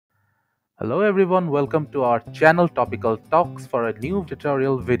Hello everyone, welcome to our channel Topical Talks for a new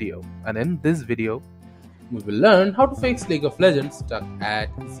tutorial video. And in this video, we will learn how to fix League of Legends stuck at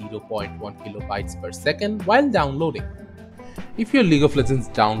 0.1 kilobytes per second while downloading. If your League of Legends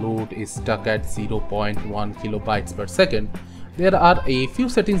download is stuck at 0.1 kilobytes per second, there are a few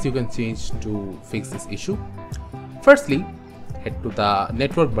settings you can change to fix this issue. Firstly, head to the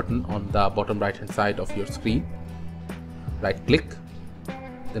network button on the bottom right hand side of your screen. Right click,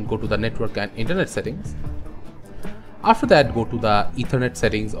 then go to the network and internet settings. After that, go to the Ethernet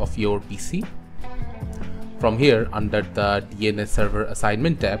settings of your PC. From here, under the DNS server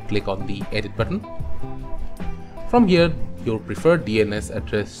assignment tab, click on the edit button. From here, your preferred DNS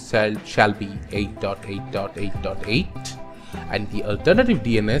address shall be 8.8.8.8 and the alternative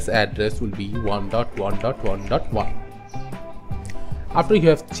DNS address will be 1.1.1.1. After you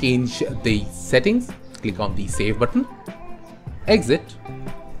have changed the settings, click on the save button, exit,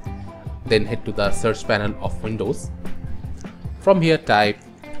 then head to the search panel of Windows. From here, type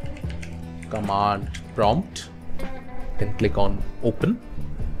command prompt, then click on open.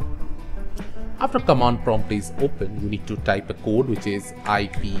 After command prompt is open, you need to type a code which is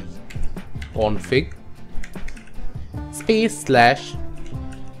ipconfig /flush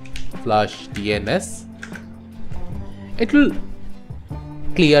DNS. It will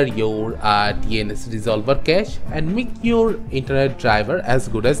clear your DNS resolver cache and make your internet driver as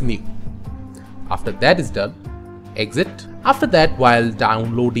good as new. After that is done, exit. After that, while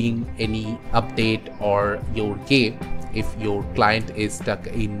downloading any update or your game, if your client is stuck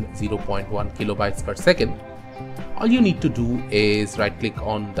in 0.1 kilobytes per second, all you need to do is right click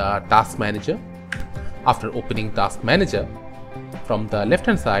on the task manager. After opening task manager, from the left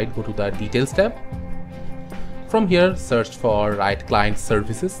hand side, go to the details tab. From here, search for Riot client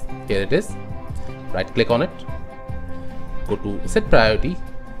services. Here it is. Right click on it. Go to set priority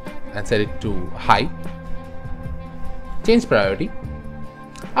and set it to high. Change priority.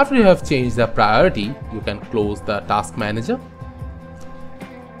 After you have changed the priority, you can close the task manager.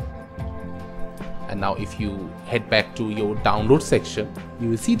 And now if you head back to your download section, you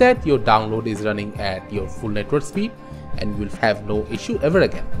will see that your download is running at your full network speed and you will have no issue ever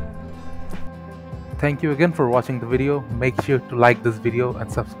again. thank you again for watching the video. Make sure to like this video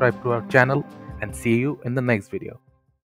and subscribe to our channel, and see you in the next video.